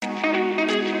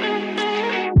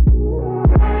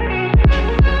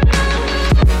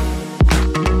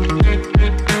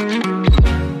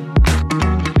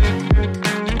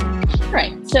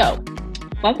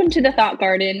Welcome to the Thought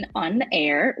Garden on the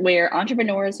air, where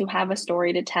entrepreneurs who have a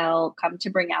story to tell come to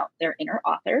bring out their inner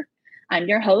author. I'm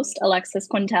your host, Alexis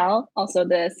Quintel, also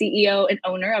the CEO and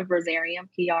owner of Rosarium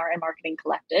PR and Marketing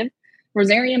Collective.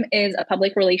 Rosarium is a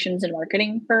public relations and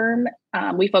marketing firm.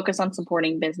 We focus on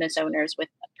supporting business owners with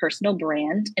a personal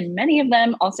brand, and many of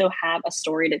them also have a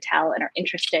story to tell and are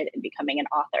interested in becoming an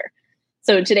author.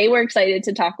 So today we're excited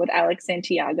to talk with Alex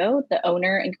Santiago, the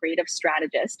owner and creative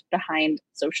strategist behind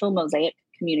Social Mosaic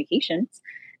Communications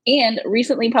and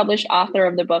recently published author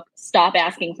of the book, Stop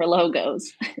Asking for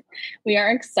Logos. We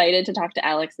are excited to talk to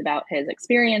Alex about his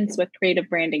experience with creative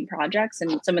branding projects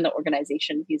and some of the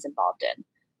organizations he's involved in.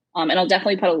 And I'll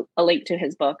definitely put a link to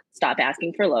his book, Stop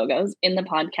Asking for Logos, in the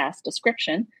podcast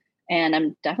description. And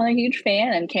I'm definitely a huge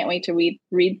fan and can't wait to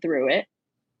read through it.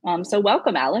 So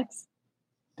welcome, Alex.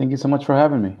 Thank you so much for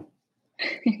having me.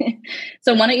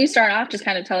 So why don't you start off, just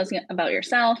kind of tell us about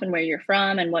yourself and where you're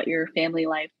from and what your family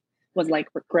life was like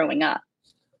growing up.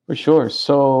 For sure.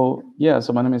 So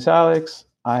my name is Alex.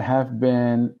 I have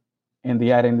been in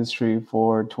the ad industry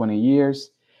for 20 years.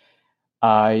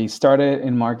 I started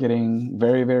in marketing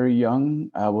very, very young.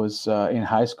 I was in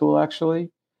high school, actually.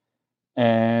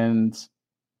 And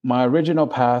my original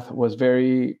path was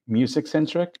very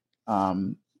music-centric.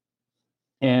 And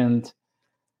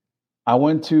I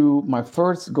went to my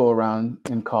first go around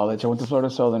in college. I went to Florida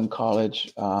Southern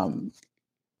College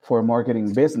for a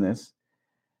marketing business.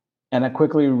 And I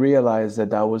quickly realized that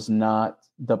that was not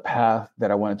the path that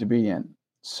I wanted to be in.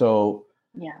 So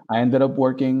I ended up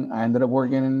working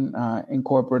in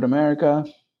corporate America,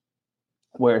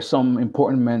 where some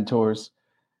important mentors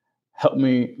helped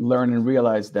me learn and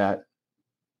realize that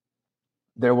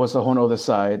there was a whole other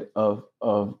side of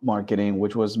marketing,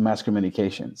 which was mass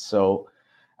communication. So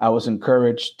I was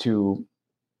encouraged to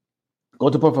go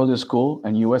to portfolio school,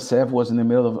 and USF was in the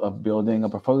middle of building a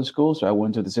portfolio school. So I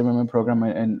went to the Zimmerman program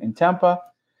in Tampa,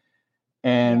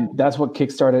 and that's what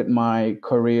kickstarted my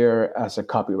career as a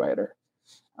copywriter.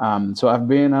 So I've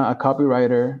been a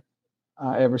copywriter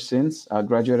ever since. I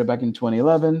graduated back in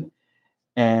 2011,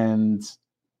 and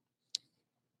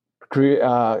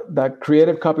that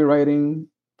creative copywriting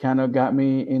kind of got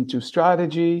me into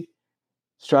strategy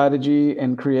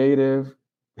and creative.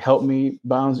 Helped me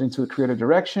bounce into creative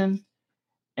direction.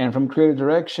 And from creative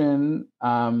direction,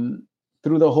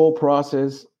 through the whole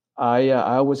process, I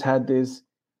always had this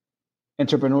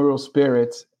entrepreneurial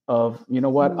spirit of, you know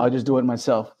what, I'll just do it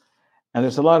myself. And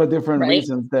there's a lot of different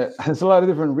reasons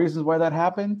why that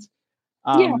happened.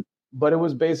 But it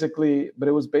was basically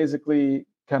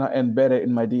kind of embedded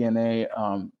in my DNA,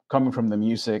 coming from the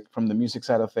music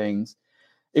side of things.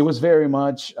 It was very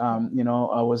much, I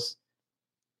was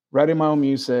writing my own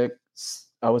music,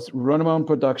 I was running my own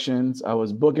productions, I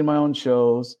was booking my own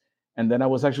shows, and then I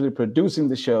was actually producing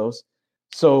the shows.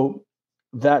 So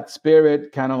that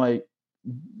spirit kind of like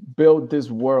built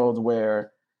this world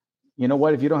where, you know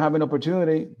what, if you don't have an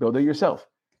opportunity, build it yourself.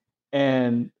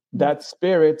 And that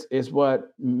spirit is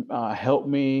what helped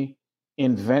me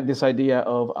invent this idea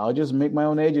of I'll just make my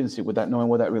own agency without knowing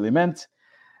what that really meant.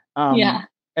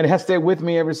 And it has stayed with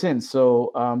me ever since.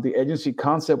 So the agency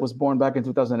concept was born back in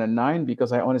 2009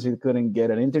 because I honestly couldn't get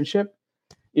an internship.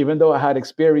 Even though I had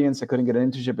experience, I couldn't get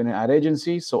an internship in an ad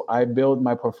agency. So I built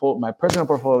my personal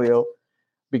portfolio,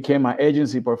 became my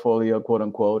agency portfolio, quote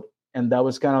unquote. And that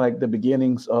was kind of like the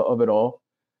beginnings of it all.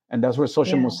 And that's where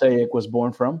Social Mosaic was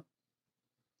born from.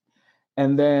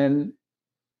 And then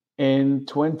in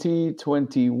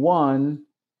 2021,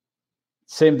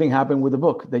 same thing happened with the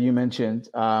book that you mentioned.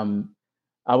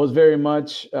 I was very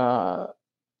much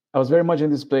in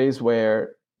this place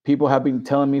where people have been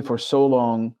telling me for so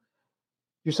long,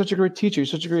 you're such a great teacher. You're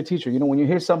such a great teacher. You know, when you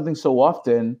hear something so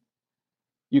often,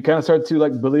 you kind of start to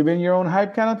like believe in your own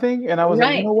hype kind of thing. And I was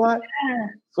like, you know what? Yeah.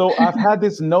 So I've had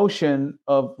this notion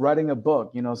of writing a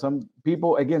book. You know, some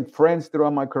people, again, friends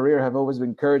throughout my career have always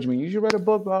encouraged me, you should write a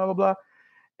book, blah, blah, blah.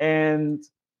 And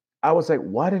I was like,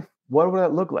 what would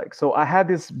that look like? So I had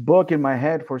this book in my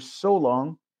head for so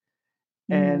long.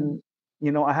 And,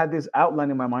 you know, I had this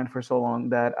outline in my mind for so long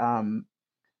that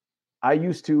I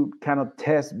used to kind of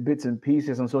test bits and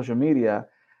pieces on social media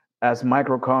as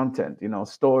micro content, you know,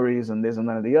 stories and this and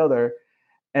that and the other.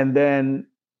 And then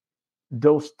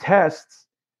those tests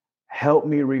helped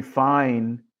me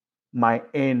refine my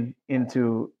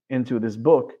into this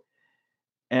book.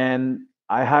 And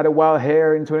I had a wild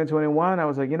hair in 2021. I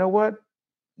was like, you know what?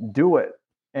 Do it.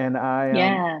 And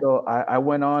I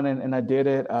went on and I did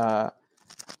it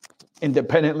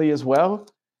independently as well.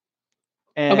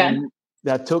 And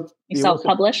that took... You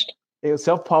self-published? It was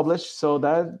self-published. So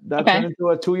that turned into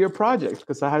a 2-year project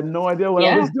because I had no idea what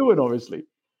I was doing, obviously.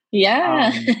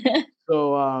 Yeah.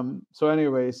 Um, so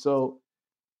anyway, so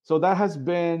that has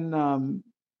been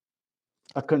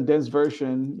a condensed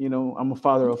version. I'm a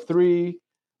father of three,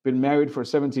 been married for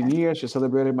 17 years, just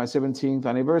celebrated my 17th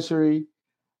anniversary.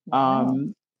 Wow.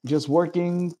 Um, just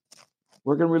working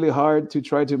really hard to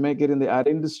try to make it in the ad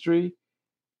industry,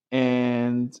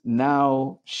 and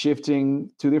now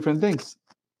shifting to different things.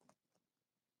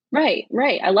 Right,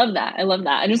 right. I love that. I love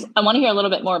that. I want to hear a little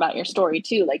bit more about your story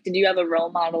too. Like, did you have a role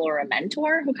model or a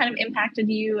mentor who kind of impacted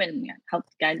you and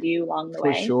helped guide you along the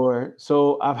For way? sure.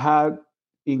 So I've had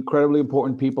incredibly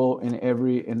important people in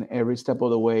every step of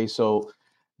the way. So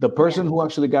the Yeah. person who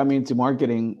actually got me into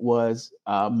marketing was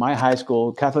my high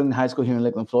school, Kathleen High School here in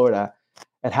Lakeland, Florida.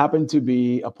 It happened to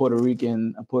be a Puerto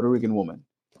Rican woman,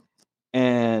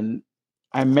 and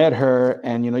I met her,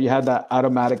 and you had that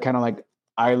automatic kind of like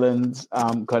island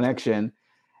connection,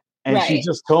 and she Right.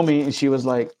 just told me, and she was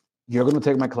like, "You're going to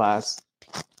take my class,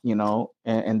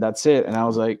 and that's it." And I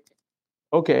was like,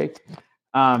 "Okay."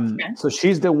 Okay. So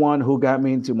she's the one who got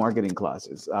me into marketing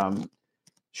classes.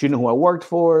 She knew who I worked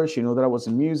for. She knew that I was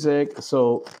in music.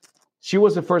 So she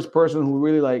was the first person who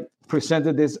really like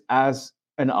presented this as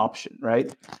an option,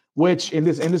 right? Which in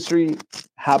this industry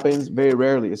happens very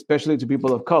rarely, especially to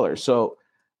people of color.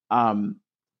 Um,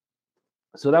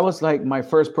 so that was like my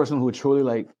first person who truly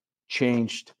like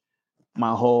changed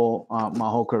my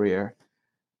whole career.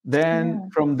 Then Yeah.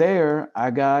 from there,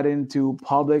 I got into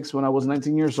Publix when I was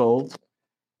 19 years old,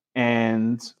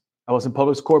 and I was in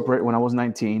Publix corporate when I was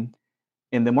 19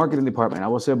 in the marketing department. I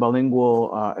was a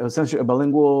bilingual, essentially a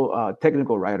bilingual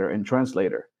technical writer and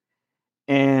translator.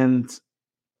 And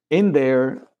in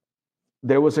there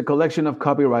was a collection of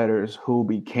copywriters who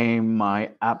became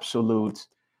my absolute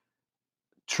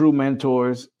true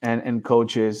mentors and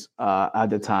coaches at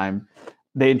the time.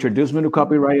 They introduced me to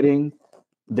copywriting.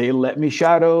 They let me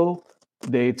shadow.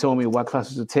 They told me what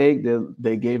classes to take.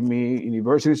 They gave me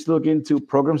universities to look into,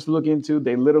 programs to look into.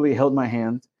 They literally held my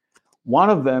hand. One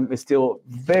of them is still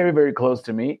very, very close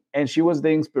to me, and she was the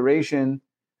inspiration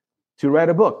to write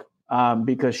a book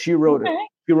because she wrote it. Okay.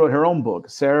 She wrote her own book,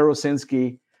 Sarah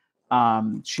Rosinski.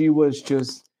 She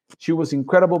was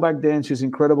incredible back then. She's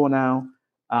incredible now.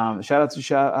 Shout out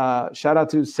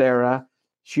to Sarah.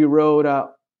 She wrote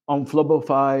on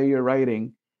Flubify Your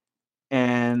Writing,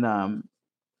 and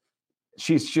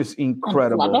she's just On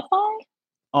incredible Flubify?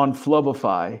 on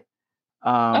Flubify.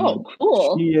 Oh,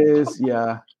 cool. She is,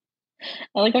 yeah.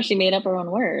 I like how she made up her own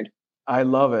word. I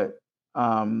love it.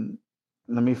 Um,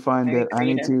 Let me find Very it. I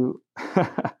need creative. to.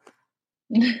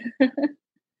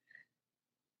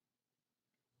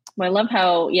 Well, I love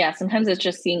how, yeah, sometimes it's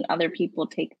just seeing other people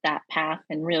take that path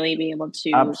and really be able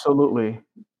to, Absolutely.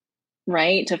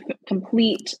 right, to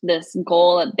complete this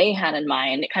goal that they had in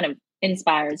mind. It kind of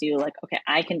inspires you, like, okay,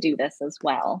 I can do this as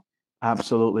well.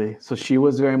 Absolutely. So she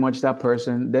was very much that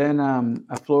person. Then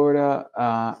at Florida,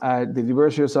 at the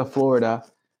University of South Florida,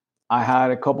 I had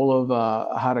a couple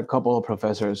of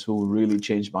professors who really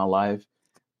changed my life.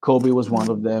 Kobe was one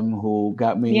of them who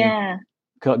Yeah.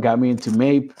 got me into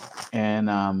MAPE, and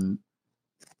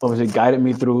obviously guided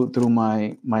me through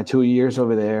my 2 years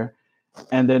over there.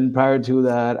 And then prior to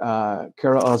that,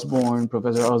 Kara Osborne,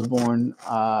 Professor Osborne,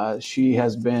 she's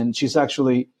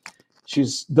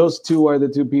those two are the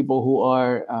two people who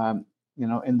are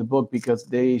in the book because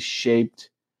they shaped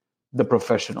the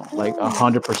professional like a Oh,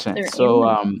 hundred percent. they're So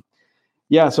in.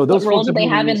 yeah, so What those role folks do have they been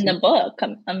have in the amazing. book?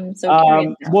 I'm so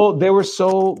curious now. Well, they were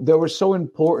so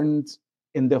important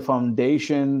in the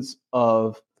foundations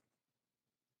of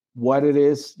what it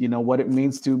is, what it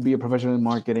means to be a professional in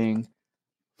marketing,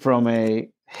 from a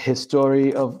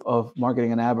history of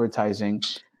marketing and advertising.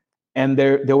 And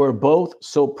they were both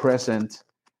so present,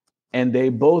 and they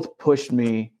both pushed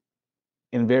me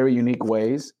in very unique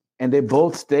ways. And they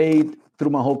both stayed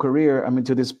through my whole career. I mean,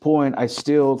 to this point, I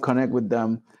still connect with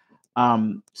them.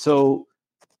 So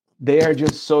they are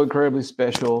just so incredibly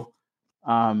special.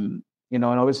 And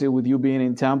obviously, with you being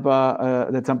in Tampa,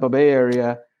 the Tampa Bay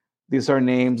area, these are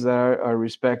names that are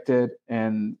respected,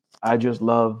 and I just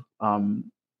love.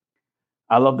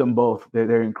 I love them both.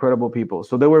 They're incredible people.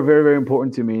 So they were very, very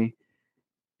important to me.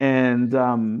 And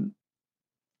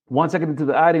once I get into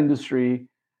the ad industry,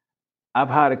 I've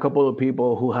had a couple of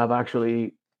people who have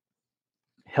actually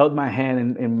held my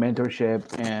hand in mentorship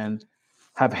and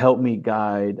have helped me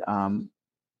guide.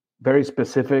 Very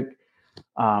specific.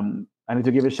 I need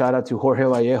to give a shout out to Jorge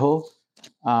Vallejo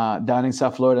down in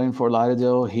South Florida in Fort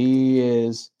Lauderdale. He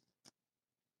is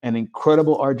an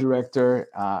incredible art director.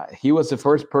 He was the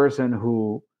first person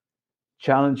who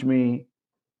challenged me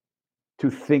to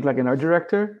think like an art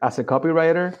director as a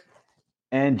copywriter,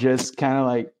 and just kind of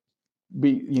like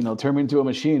turn me into a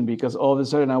machine, because all of a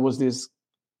sudden I was this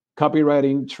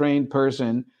copywriting trained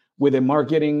person with a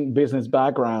marketing business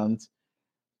background,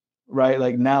 right?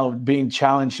 Like now being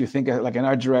challenged to think like an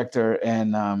art director.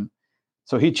 And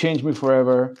so he changed me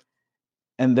forever.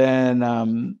 And then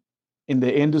in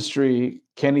the industry,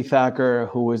 Kenny Thacker,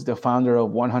 who is the founder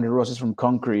of 100 Roses from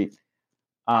Concrete,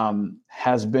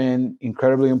 has been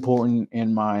incredibly important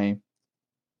in my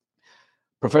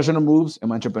professional moves and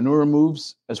my entrepreneurial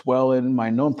moves, as well in my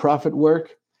nonprofit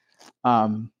work.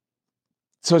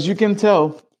 So as you can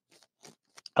tell,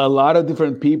 a lot of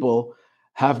different people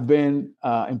have been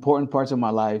important parts of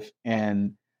my life,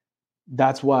 and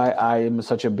that's why I am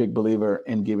such a big believer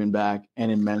in giving back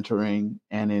and in mentoring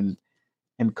and in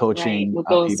Right. coaching What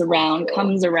goes people. around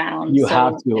comes around. You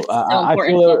have So to. it's so I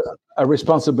important feel to, a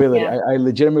responsibility. yeah. I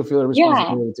legitimately feel a Yeah.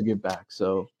 responsibility to give back.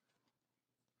 So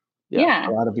yeah, Yeah.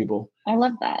 a lot of people. I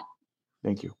love that.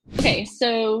 Thank you. Okay.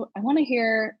 So I want to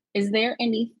hear, was there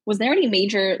any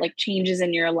major like changes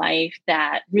in your life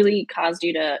that really caused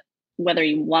you to, whether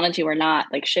you wanted to or not,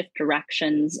 like shift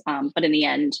directions? But in the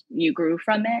end, you grew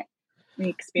from it? Any No,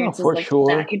 experiences for like sure.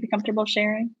 that you'd be comfortable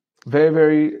sharing? Very,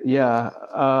 very, yeah.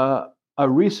 A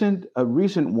recent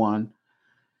one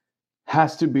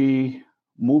has to be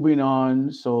moving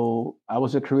on. So I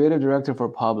was a creative director for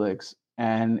Publix,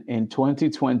 and in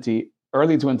 2020,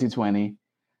 early 2020,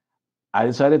 I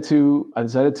decided to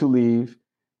leave.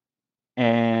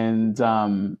 And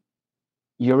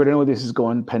you already know where this is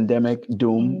going. Pandemic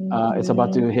doom. It's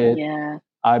about to hit. Yeah.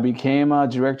 I became a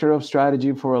director of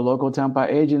strategy for a local Tampa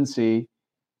agency,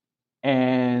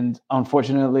 and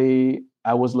unfortunately,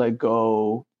 I was let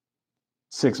go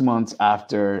 6 months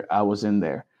after I was in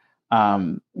there.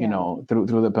 Through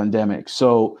the pandemic.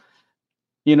 So,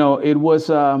 it was,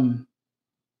 as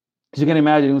you can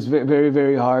imagine, it was very, very,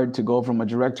 very hard to go from a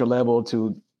director level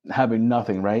to having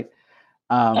nothing, right?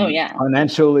 Oh yeah.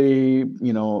 Financially,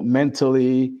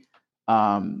 mentally.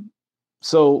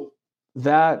 So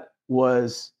that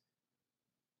was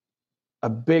a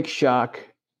big shock.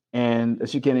 And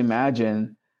as you can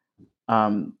imagine,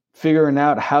 figuring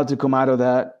out how to come out of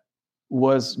that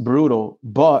was brutal.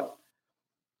 But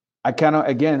I kind of,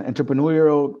 again,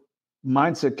 entrepreneurial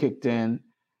mindset kicked in,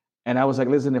 and I was like,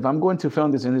 listen, if I'm going to fail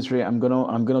in this industry, I'm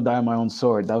gonna die on my own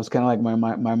sword. That was kind of like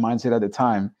my mindset at the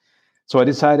time. So I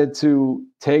decided to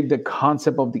take the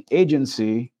concept of the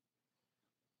agency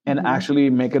and actually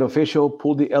make it official,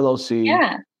 pull the LLC,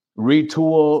 Yeah.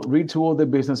 retool the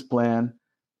business plan,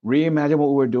 reimagine what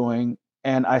we were doing,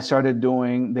 and I started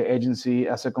doing the agency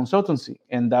as a consultancy.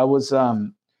 And that was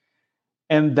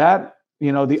and that,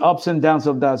 the ups and downs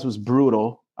of that was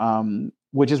brutal,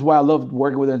 which is why I love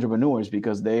working with entrepreneurs,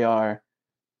 because there's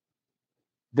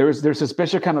a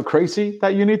special kind of crazy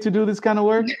that you need to do this kind of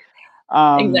work.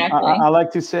 Exactly. I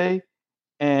like to say,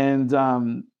 and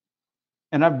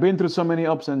I've been through so many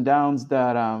ups and downs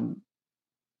that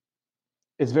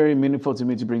it's very meaningful to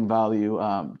me to bring value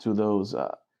to those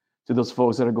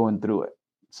folks that are going through it.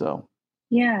 So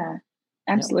Yeah,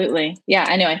 absolutely. Yeah,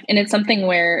 I know. And it's something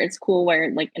where it's cool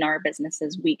where like in our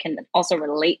businesses, we can also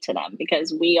relate to them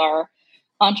because we are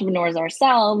entrepreneurs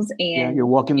ourselves. yeah, you're And,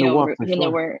 walking the walk for even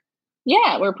though sure.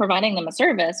 we're providing them a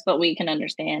service, but we can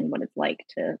understand what it's like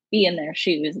to be in their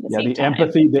shoes at the Yeah, same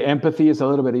time. the empathy is a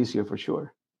little bit easier for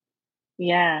sure.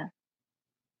 Yeah.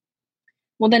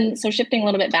 Well, then, so shifting a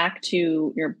little bit back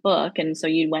to your book, and so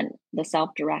you went the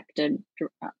self-directed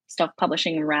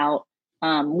self-publishing route.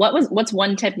 What's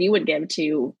one tip you would give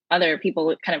to other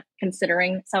people kind of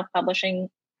considering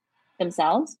self-publishing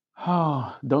themselves?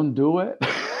 Oh, don't do it.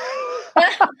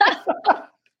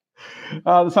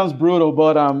 That sounds brutal,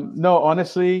 but no,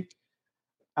 honestly,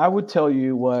 I would tell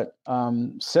you what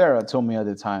Sarah told me at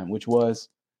the time, which was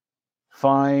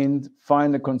find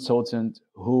a consultant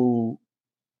who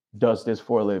does this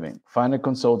for a living. Find a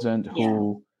consultant Yeah.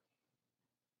 who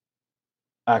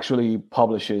actually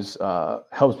publishes,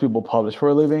 helps people publish for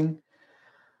a living,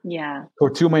 Yeah. for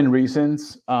two main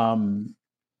reasons.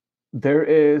 There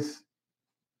is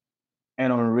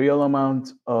an unreal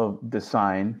amount of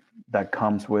design that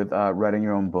comes with writing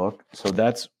your own book. So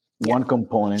that's Yeah. one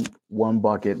component, one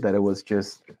bucket that it was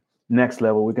just next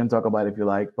level. We can talk about it if you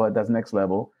like, but that's next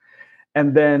level.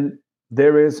 And then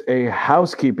there is a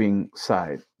housekeeping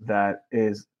side that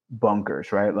is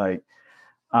bunkers, right? Like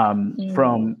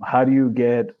from how do you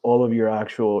get all of your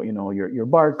actual, your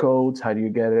barcodes? How do you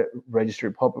get it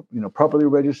registered, properly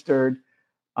registered?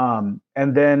 And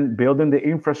then building the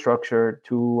infrastructure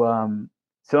to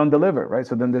sell and deliver, right?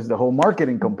 So then there's the whole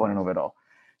marketing component of it all.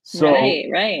 So,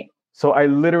 Right. so I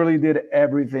literally did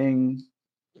everything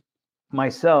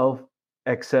myself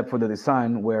except for the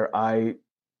design, where I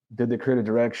did the creative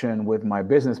direction with my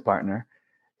business partner.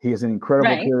 He is an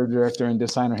incredible Right. creative director and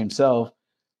designer himself.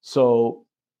 So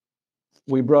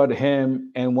we brought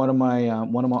him and one of my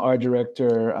art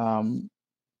director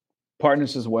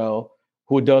partners as well,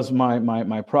 who does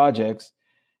my projects,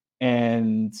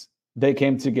 and they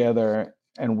came together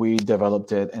and we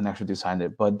developed it and actually designed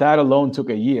it. But that alone took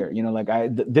a year. Like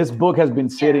this book has been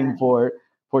sitting Yeah.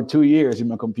 for 2 years in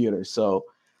my computer. So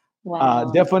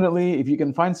Wow. definitely, if you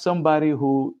can find somebody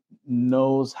who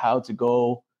knows how to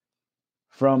go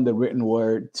from the written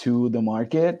word to the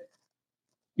market,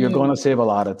 you're going to save a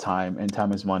lot of time, and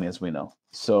time is money, as we know.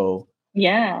 So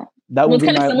Yeah. that Well, would it's be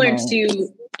kind of my, similar my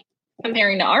to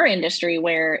comparing to our industry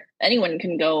where anyone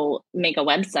can go make a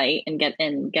website and get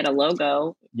a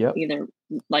logo, yep. either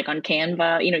like on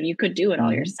Canva. You could do it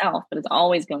all Mhm. yourself, but it's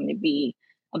always going to be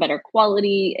a better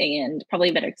quality and probably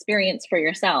a better experience for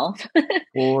yourself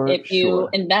For if you sure.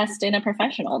 invest in a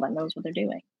professional that knows what they're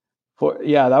doing.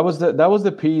 That was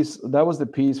the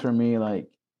piece for me. Like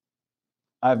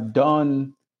I've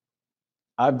done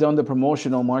the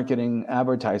promotional marketing,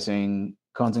 advertising,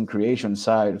 content creation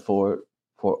side for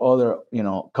other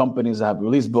companies that have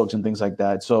released books and things like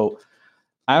that. So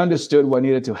I understood what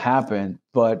needed to happen,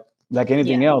 but like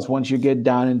anything Yeah. else, once you get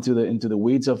down into the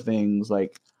weeds of things,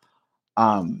 like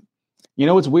um,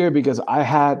 it's weird because I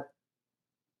had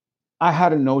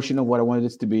a notion of what I wanted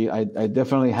this to be. I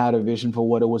definitely had a vision for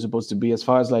what it was supposed to be as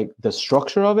far as like the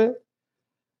structure of it.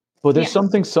 But there's Yeah.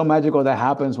 something so magical that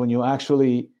happens when you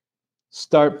actually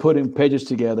start putting pages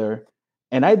together.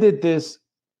 And I did this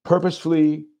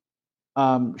purposefully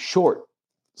short.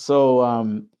 So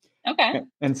Okay.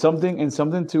 and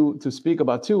something to speak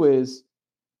about too is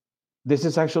this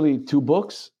is actually two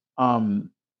books.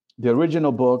 The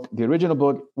original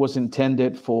book was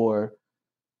intended for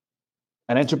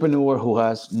an entrepreneur who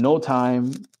has no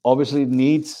time, obviously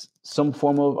needs some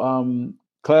form of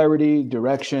clarity,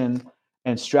 direction,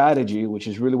 and strategy, which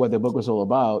is really what the book was all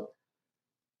about.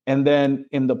 And then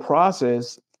in the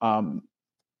process,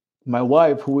 my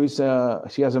wife,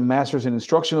 she has a master's in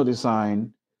instructional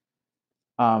design,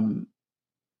 um,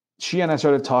 she and I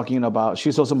started talking about.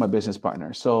 She's also my business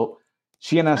partner, so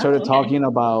she and I Oh, started okay. talking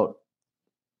about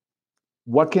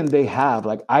what can they have.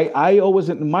 Like I always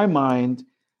in my mind,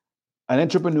 an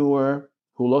entrepreneur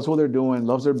who loves what they're doing,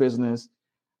 loves their business,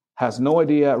 has no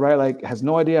idea, right? Like has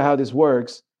no idea how this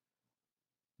works,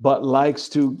 but likes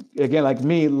to, again, like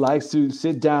me, likes to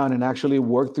sit down and actually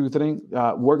work through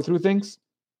things.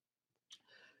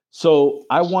 So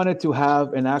I wanted to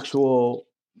have an actual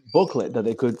booklet that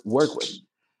they could work with.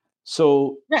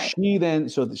 So Right. she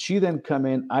then come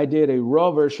in. I did a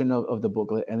raw version of the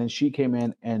booklet, and then she came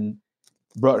in and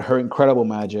brought her incredible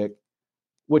magic.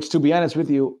 Which, to be honest with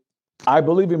you, I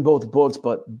believe in both books,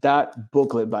 but that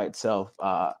booklet by itself,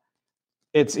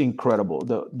 it's incredible.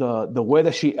 The way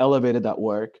that she elevated that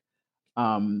work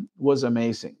was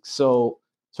amazing. So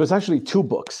it's actually two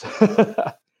books.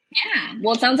 Yeah.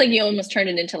 Well, it sounds like you almost turned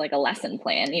it into like a lesson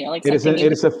plan, like It is something a, you it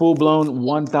could. is a full blown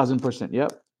 1,000%.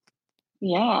 Yep.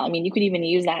 Yeah, I mean, you could even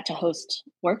use that to host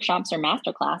workshops or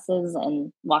master classes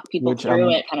and walk people Which through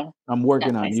I'm it kind of I'm step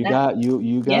working by on. You step. got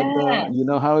the Yeah, you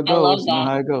know how it I love goes. You know that.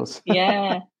 how it goes.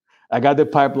 Yeah. I got the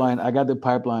pipeline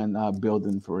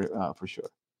building for sure.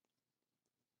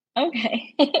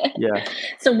 Okay. Yeah.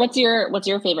 So what's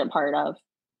your favorite part of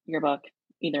your book?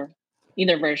 Either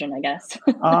either version, I guess.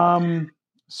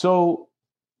 So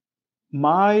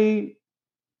my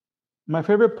my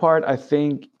favorite part, I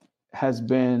think, has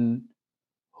been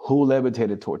who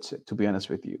levitated towards it. To be honest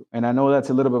with you, and I know that's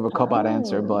a little bit of a cop out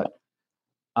answer, Oh, but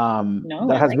no,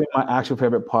 that I has like been my actual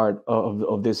favorite part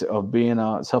of this of being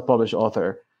a self published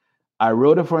author. I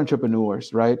wrote it for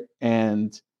entrepreneurs, right?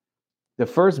 And the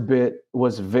first bit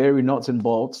was very nuts and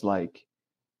bolts, like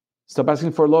stop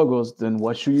asking for logos. Then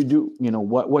what should you do?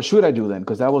 What should I do then?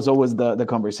 Because that was always the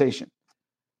conversation.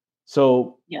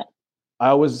 So yeah. I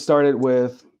always started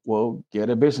with, well, get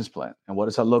a business plan, and what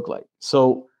does that look like?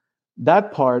 So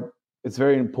that part is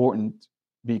very important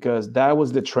because that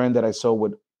was the trend that I saw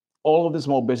with all of the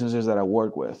small businesses that I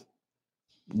work with.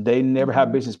 They never have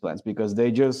Mhm. business plans because they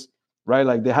just, right,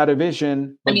 like they had a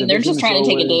vision, I but the mean, they're vision just is trying to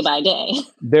take it day always, by day.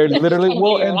 they're They're just literally, trying to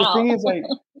well, figure and it the out. thing is, like,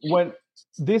 when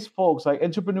these folks, like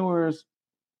entrepreneurs,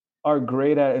 are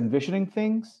great at envisioning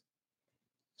things.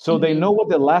 So they Hmm. know what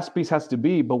the last piece has to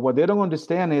be, but what they don't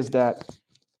understand is that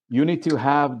you need to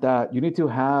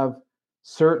have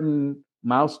certain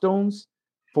milestones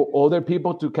for other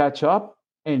people to catch up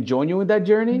and join you in that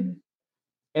journey. Mhm.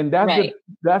 And that's the Right.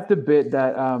 that's the bit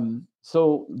that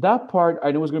so that part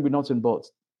I knew was going to be nuts and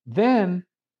bolts. Then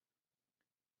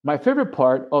my favorite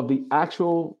part of the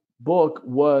actual book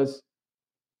was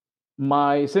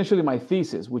essentially my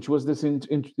thesis, which was this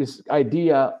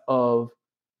idea of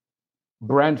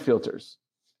brand filters.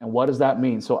 And what does that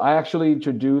mean? So I actually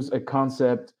introduced a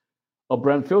concept of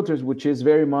brand filters, which is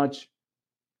very much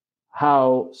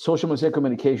how social media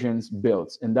communications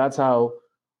builds. And that's how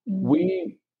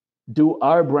we do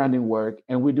our branding work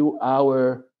and we do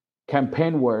our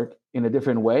campaign work in a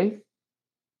different way.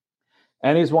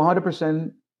 And it's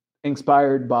 100%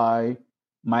 inspired by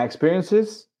my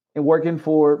experiences in working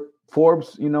for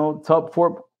Forbes, top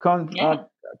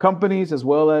companies, as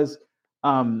well as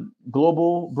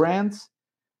global brands.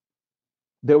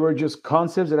 There were just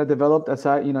concepts that I developed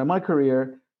aside, in my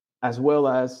career, as well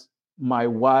as my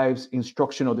wife's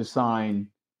instructional design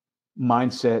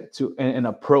mindset to an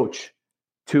approach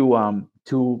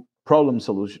to problem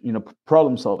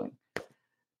solving.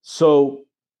 So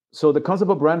the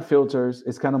concept of brand filters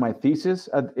is kind of my thesis,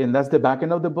 and that's the back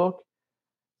end of the book.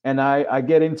 And I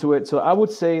get into it. So I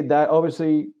would say that,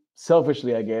 obviously,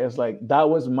 selfishly, I guess, like, that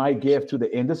was my gift to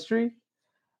the industry.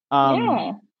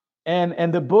 Yeah.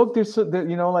 And the book,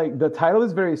 like, the title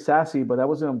is very sassy, but that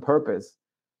wasn't on purpose.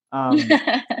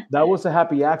 That was a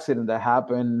happy accident that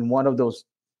happened in one of those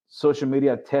social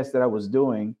media tests that I was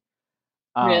doing.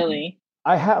 Really?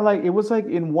 I had, like, it was like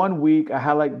in 1 week, I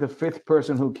had like the fifth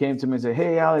person who came to me and said,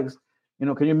 "Hey, Alex,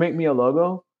 can you make me a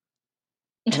logo?"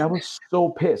 And I was so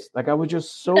pissed. Like, I was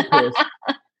just so pissed.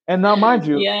 And now, mind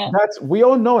you, Yeah. we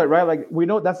all know it, right? Like, we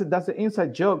know that's an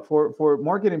inside joke for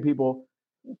marketing people.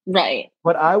 Right.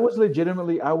 But I was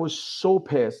so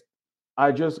pissed.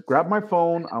 I just grabbed my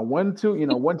phone. I went to an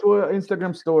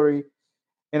Instagram story,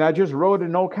 and I just wrote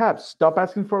in all caps, "Stop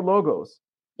asking for logos."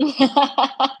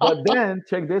 But then,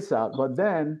 check this out. But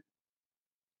then,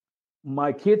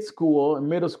 my kids' school in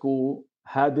middle school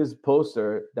had this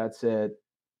poster that said,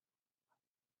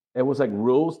 it was like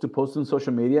rules to post on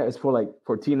social media. It's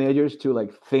for teenagers to,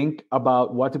 like, think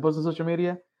about what to post on social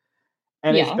media.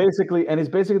 And it's Yeah.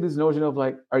 basically this notion of,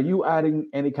 like, are you adding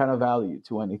any kind of value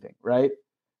to anything, right?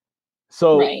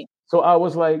 So Right. I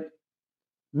was like,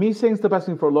 me saying stop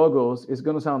asking for logos is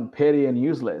going to sound petty and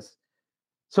useless.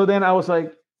 So then I was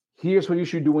like, here's what you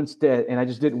should do instead. And I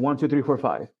just did 1, 2, 3, 4,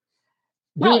 5.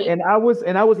 Dude, Right. and I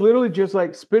was literally just,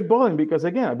 like, spitballing, because,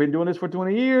 again, I've been doing this for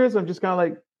 20 years. I'm just kind of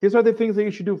like, these are the things that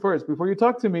you should do first before you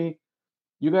talk to me.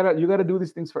 You gotta do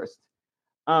these things first.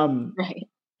 Right.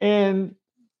 And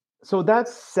so that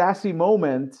sassy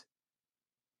moment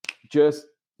just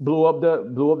blew up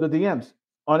the DMs.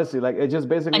 Honestly, like, it just I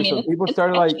basically, so mean, people it's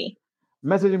started, like, catchy.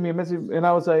 messaging me, and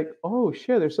I was like, oh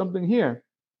shit, there's something here.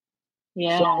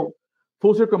 Yeah. So,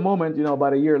 full circle moment,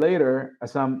 about a year later,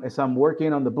 as I'm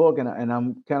working on the book, and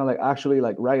I'm kind of, like, actually,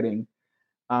 like, writing,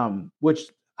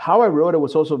 which, how I wrote it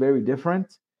was also very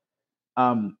different.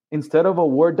 Instead of a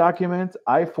Word document,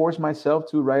 I forced myself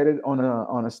to write it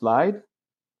on a slide,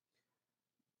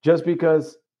 just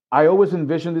because I always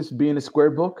envisioned this being a square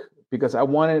book, because I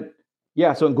wanted,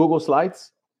 yeah. So in Google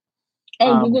Slides,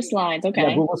 Oh, um, Google Slides. yeah,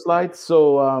 Okay. Google Slides.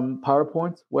 So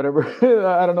PowerPoint, whatever.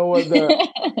 I don't know what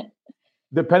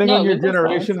depending on No, your Google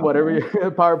Slides, generation, whatever your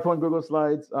definitely. PowerPoint, Google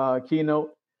Slides,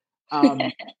 Keynote.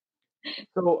 Um,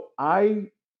 so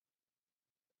I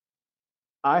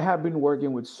have been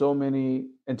working with so many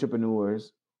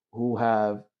entrepreneurs who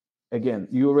have, again,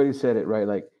 you already said it, right?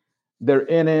 Like, they're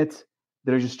in it,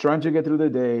 they're just trying to get through the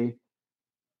day.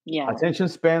 Yeah. Attention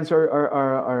spans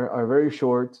are very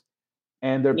short,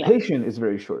 and their Yeah. patience is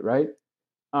very short, right?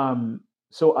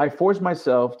 So I forced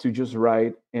myself to just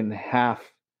write in half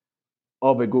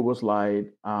of a Google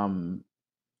slide. Wow.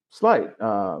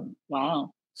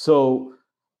 So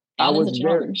I That is a was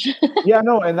very, challenge. yeah,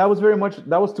 no, and that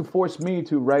was to force me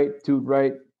to write.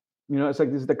 It's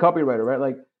like, this is the copywriter, right?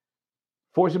 Like,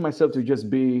 forcing myself to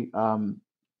just be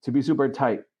super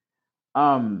tight.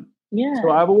 So Yeah.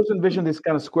 I've always envisioned this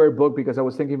kind of square book, because I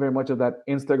was thinking very much of that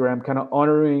Instagram, kind of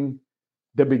honoring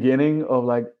the beginning of,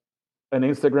 like, an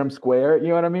Instagram square. You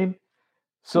know what I mean?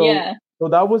 So Yeah.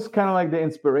 that was kind of like the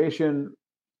inspiration.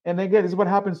 And again, this is what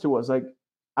happens to us. Like,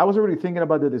 I was already thinking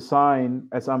about the design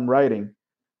as I'm writing,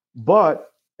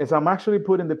 but as I'm actually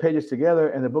putting the pages together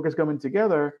and the book is coming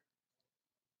together,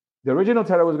 the original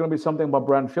title was going to be something about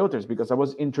brand filters, because I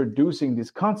was introducing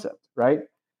this concept, right?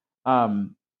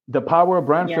 The power of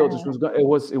brand filters Yeah.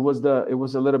 was it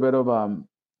was a little bit of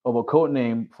a code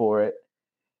name for it.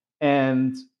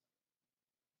 And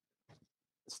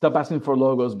stop asking for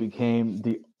logos became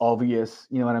the obvious,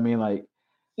 you know what I mean? Like,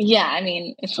 Yeah. I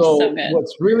mean, it's just so so good.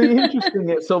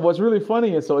 what's really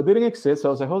funny is, so it didn't exist. So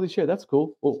I was like, holy shit, that's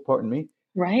cool. Oh, pardon me.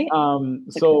 Right?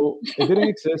 It's okay. So it didn't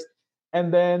exist.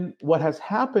 And then what has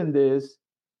happened is,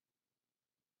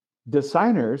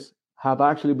 designers have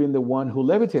actually been the one who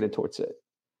levitated towards it.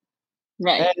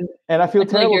 Right. And I feel I feel like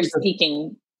terrible you're because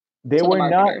speaking they to the were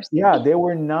not, marketers. yeah, they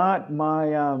were not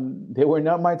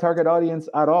my target audience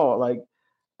at all. Like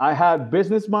I had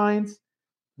business minds,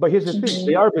 but here's the thing,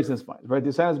 they Mhm. are business minds, right?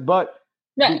 Designers, but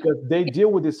Right. because they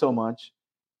deal with this so much.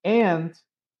 And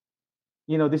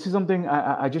this is something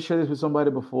I just shared this with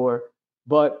somebody before,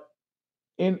 but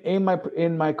in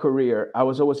my career, I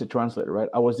was always a translator, right?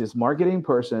 I was this marketing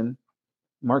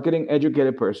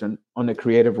educated person on a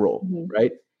creative role, Mhm.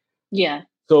 right? Yeah.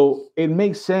 So it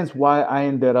makes sense why I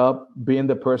ended up being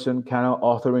the person kind of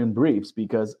authoring briefs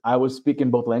because I was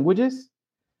speaking both languages.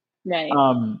 Right.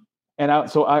 Um, and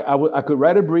I could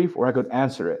write a brief or I could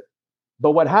answer it.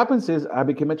 But what happens is I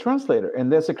became a translator,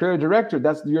 and that's a creative director.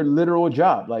 That's your literal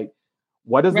job. Like,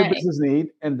 what does the Right. business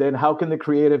need, and then how can the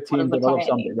creative What team does the develop client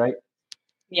something, need? right?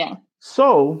 Yeah.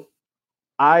 So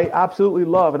I absolutely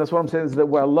love, and that's what I'm saying is that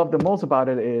what I love the most about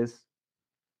it is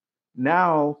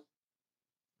now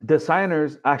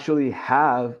designers actually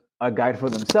have a guide for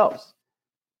themselves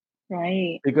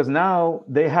Right. because now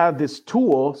they have this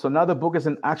tool. So now the book is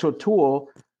an actual tool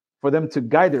for them to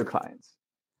guide their clients.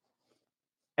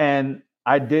 And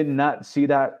I did not see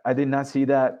that. I did not see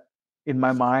that in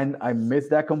my mind. I missed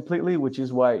that completely, which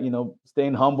is why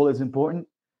staying humble is important.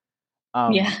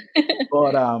 Yeah. Um,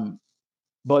 but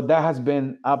but that has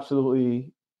been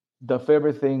absolutely the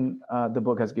favorite thing the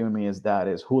book has given me is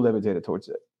who levitated towards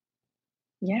it.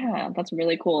 Yeah, that's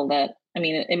really cool that I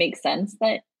mean, it makes sense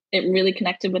that it really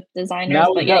connected with designers,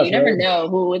 Now but it yeah, you does, never right? know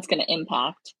who it's gonna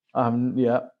impact.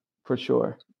 Yeah, for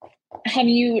sure. Have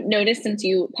you noticed since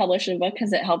you published a book,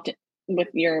 has it helped with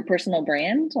your personal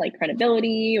brand, like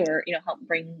credibility or, help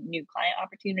bring new client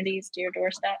opportunities to your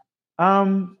doorstep?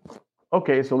 Um,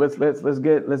 okay, so let's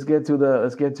get to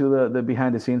the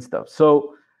behind the scenes stuff.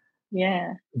 So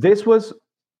Yeah. this was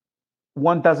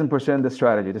 1000% the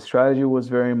strategy. The strategy was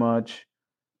very much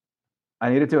I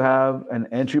needed to have an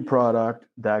entry product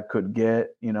that could get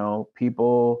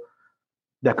people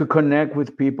that could connect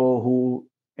with people who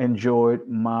enjoyed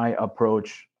my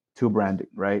approach to branding.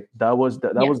 Right. That Yeah. was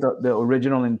the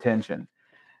original intention.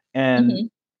 And Mhm.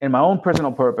 in my own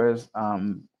personal purpose,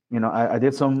 I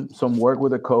did some work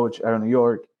with a coach out of New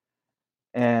York,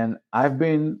 and I've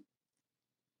been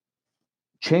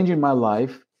changing my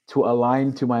life to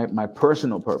align to my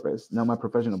personal purpose, not my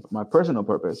personal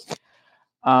purpose.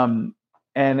 Um,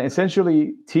 and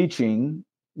essentially, teaching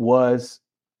was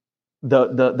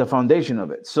the foundation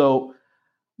of it. So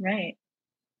Right.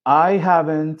 I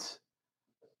haven't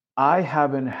I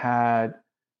haven't had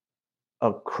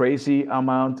a crazy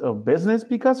amount of business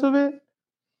because of it.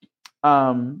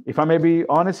 If I may be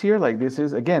honest here, like these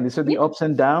are the Yeah. ups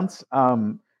and downs.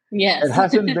 It Yes.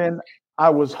 hasn't been. I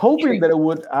was hoping True. that it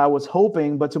would. I was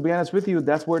hoping, but to be honest with you,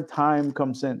 that's where time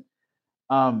comes in.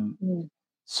 Um, Mm.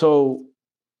 so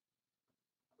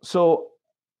so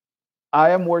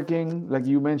I am working, like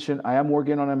you mentioned, I am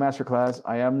working on a masterclass.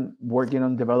 I am working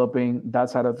on developing that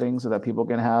side of things so that people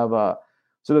can have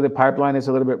so that the pipeline is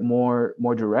a little bit more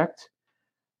direct.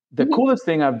 The Mhm. coolest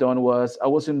thing I've done was I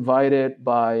was invited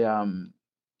by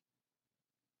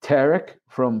Tarek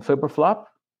from Flip or Flop.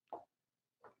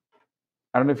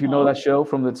 I don't know if you know that Oh, show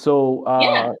from the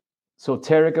yeah. so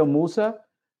Tarek El Musa.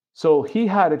 So he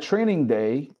had a training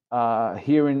day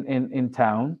here in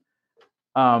town.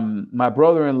 My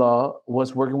brother-in-law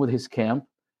was working with his camp,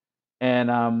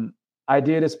 and I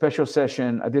did a special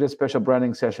session. I did a special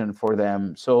branding session for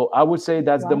them. So I would say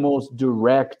that's the Wow. most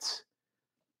direct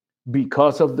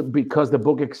because the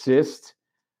book exists.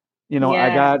 I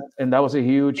Yeah. got, and that was a They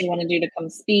huge. wanted you to come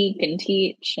speak and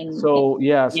teach and So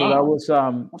yeah, so yeah, that was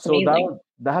that's so that amazing. was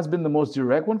that has been the most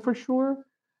direct one for sure.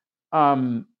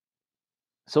 Um,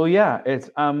 so yeah,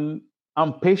 I'm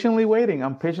patiently waiting.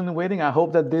 I'm patiently waiting. I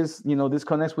hope that this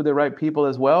connects with the right people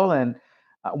as well. And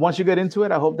once you get into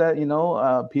it, I hope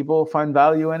that people find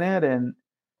value in it and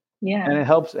Yeah. it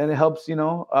helps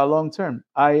long term.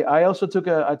 I also took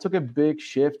a big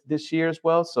shift this year as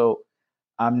well. So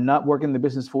I'm not working the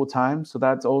business full time. So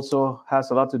that also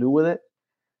has a lot to do with it.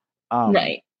 Um,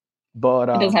 Right. but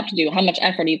It does have to do how much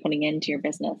effort are you putting into your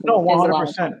business, no, and is a lot of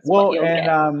 100%. times what Well, you'll get.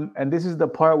 and this is the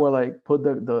part where like put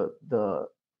the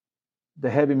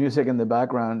heavy music in the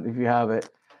background if you have it.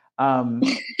 Um,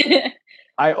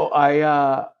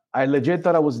 I legit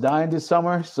thought I was dying this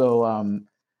summer, so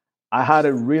I had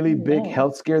a really Oh, big no.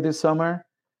 health scare this summer.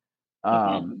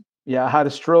 Okay. Yeah, I had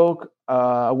a stroke.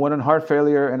 I went on heart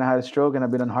failure, and I had a stroke, and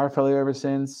I've been on heart failure ever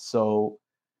since. So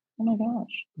Oh my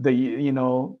gosh.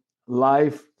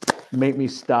 life made me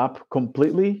stop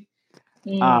completely.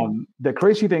 Mm. The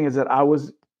crazy thing is that I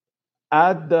was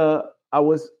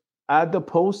at the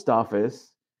post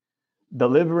office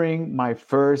delivering my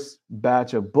first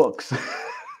batch of books. When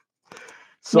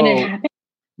it So happened?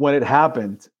 when it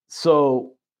happened,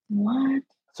 What?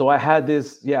 so I had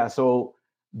this, yeah. So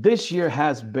this year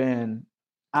has been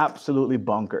absolutely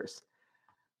bonkers.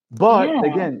 But Yeah.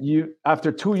 again, you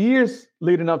after 2 years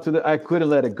leading up to I couldn't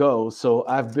let it go. So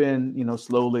I've been,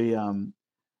 slowly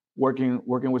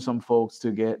working with some folks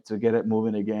to get it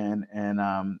moving again. And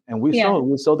Yeah.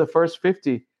 we sold the first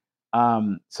 50. So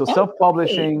Oh, great.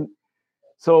 self-publishing.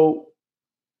 So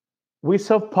we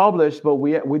self-published, but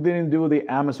we didn't do the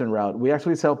Amazon route. We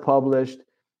actually self-published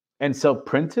and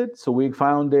self-printed. So we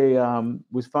found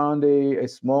a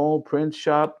small print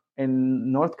shop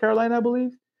in North Carolina, I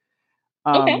believe.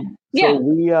 Okay. So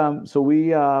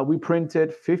Yeah. we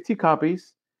printed 50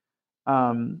 copies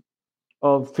um,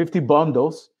 of 50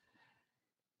 bundles,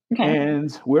 Okay.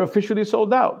 and we're officially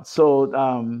sold out. So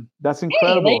that's Hey, there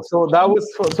incredible. So you that go. was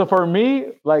so for me,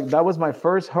 like that was my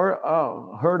first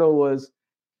hurdle was,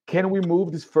 can we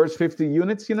move these first 50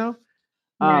 units? Right.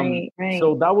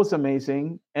 So Right. that was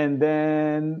amazing. And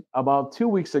then about 2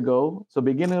 weeks ago, so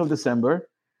beginning of December,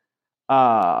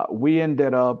 we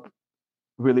ended up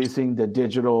releasing the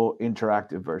digital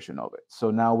interactive version of it.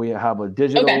 So now we have a Okay.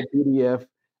 digital PDF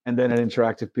and then an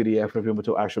interactive PDF for people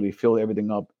to actually fill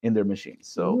everything up in their machines.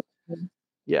 So Ooh.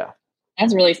 yeah.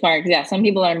 That's really smart. 'Cause, yeah, some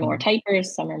people are more Mhm. typers,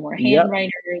 some are more Yep.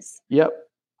 handwriters. Yep.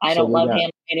 I So don't we love got,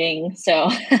 handwriting, so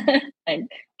I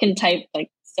can type like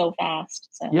so fast.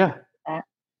 So yeah. that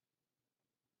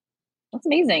that's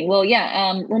amazing. Well,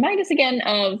 yeah. Remind us again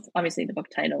of obviously the book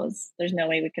title is. There's no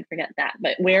way we could forget that.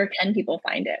 But where can people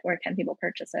find it? Where can people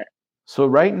purchase it? So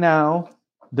right now,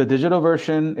 the digital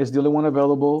version is the only one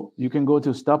available. You can go to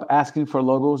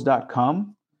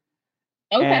stopaskingforlogos.com,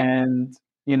 Okay. and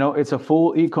it's a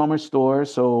full e-commerce store.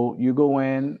 So you go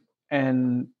in,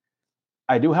 and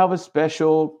I do have a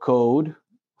special code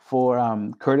for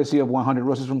courtesy of 100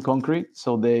 Roses from Concrete.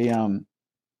 So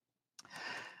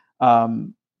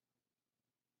um,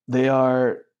 they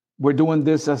are we're doing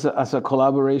this as a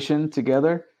collaboration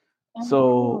together. Oh,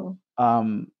 So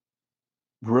cool.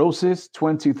 Roses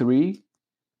 23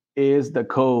 is the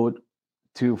code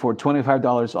for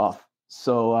 $25 off.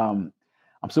 So I'm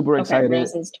super Okay. excited.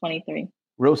 Roses 23.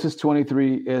 Roses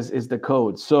 23 is the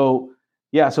code. So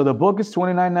yeah, so the book is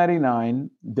 $29.99.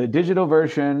 The digital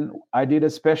version, I did a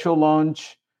special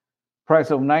launch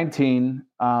price of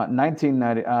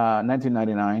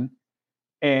 19.99,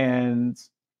 and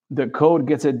the code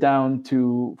gets it down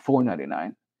to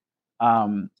 $4.99.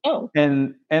 Oh,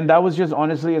 And that was just,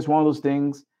 honestly, it's one of those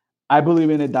things. I believe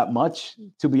in it that much,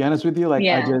 to be honest with you. Like, I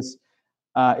yeah. just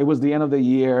it was the end of the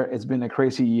year. It's been a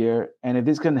crazy year, and if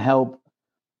this can help,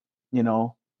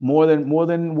 more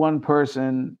than one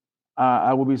person,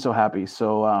 I will be so happy.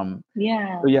 So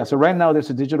Yeah. yeah. So right now there's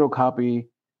a digital copy,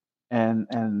 and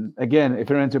again, if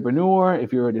you're an entrepreneur,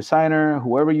 if you're a designer,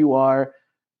 whoever you are,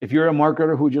 if you're a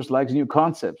marketer who just likes new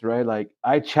concepts, right? Like,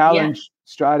 I Yeah. challenge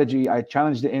strategy, I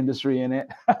challenge the industry in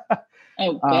it.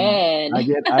 Oh, um, good. I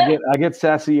get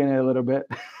sassy in it a little bit.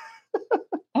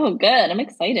 Oh, good. I'm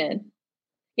excited.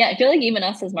 Yeah, I feel like even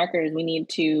us as marketers, we need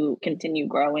to continue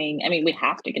growing. I mean, we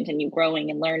have to continue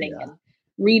growing and learning Yeah, and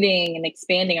reading and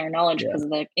expanding our knowledge yeah. because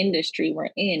the industry we're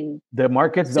in The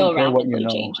markets so don't care what you rapidly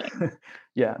know. changing.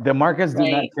 Yeah, the markets do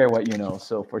not Right, care what you know.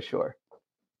 So for sure.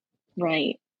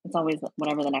 right. It's always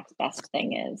whatever the next best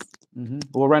thing is.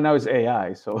 Well, right now it's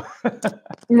AI. So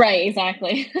Right,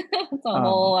 exactly. It's a um,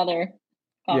 whole other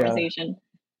yeah. conversation.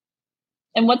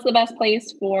 And what's the best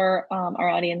place for our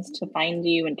audience to find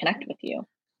you and connect with you?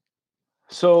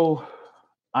 So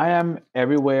I am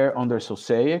everywhere under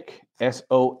Sosaic,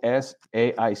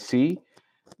 SOSAIC.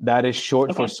 That is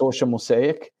short for Okay. Social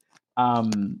Mosaic.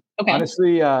 Okay.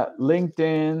 Honestly,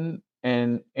 LinkedIn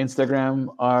and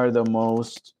Instagram are the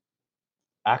most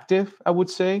active, I would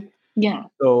say. Yeah.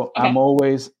 So I'm Okay.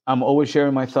 always I'm always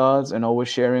sharing my thoughts and always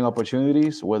sharing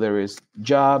opportunities, whether it's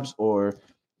jobs or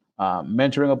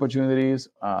mentoring opportunities.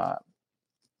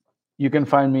 You can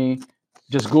find me,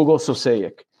 just Google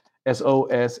Sosaic, Yeah.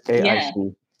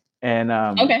 SOSAIC, and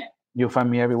Okay. you'll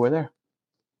find me everywhere there.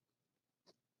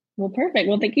 Well, perfect.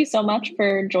 Well, thank you so much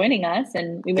for joining us,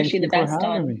 and we wish Thank you the you for best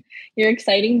having on me. your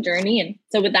exciting journey. And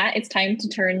so, with that, it's time to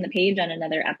turn the page on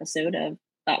another episode of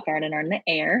Thought Garden on the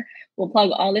Air. We'll plug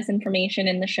all this information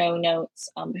in the show notes.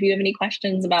 If you have any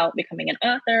questions about becoming an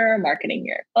author, marketing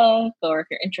your book, or if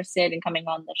you're interested in coming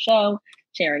on the show,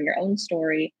 sharing your own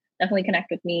story, definitely connect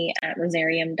with me at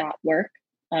rosarium.work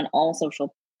on all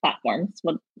social platforms.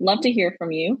 Would love to hear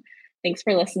from you. Thanks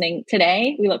for listening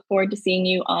today. We look forward to seeing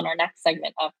you on our next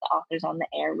segment of the Authors on the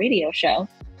Air radio show.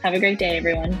 Have a great day,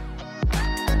 everyone.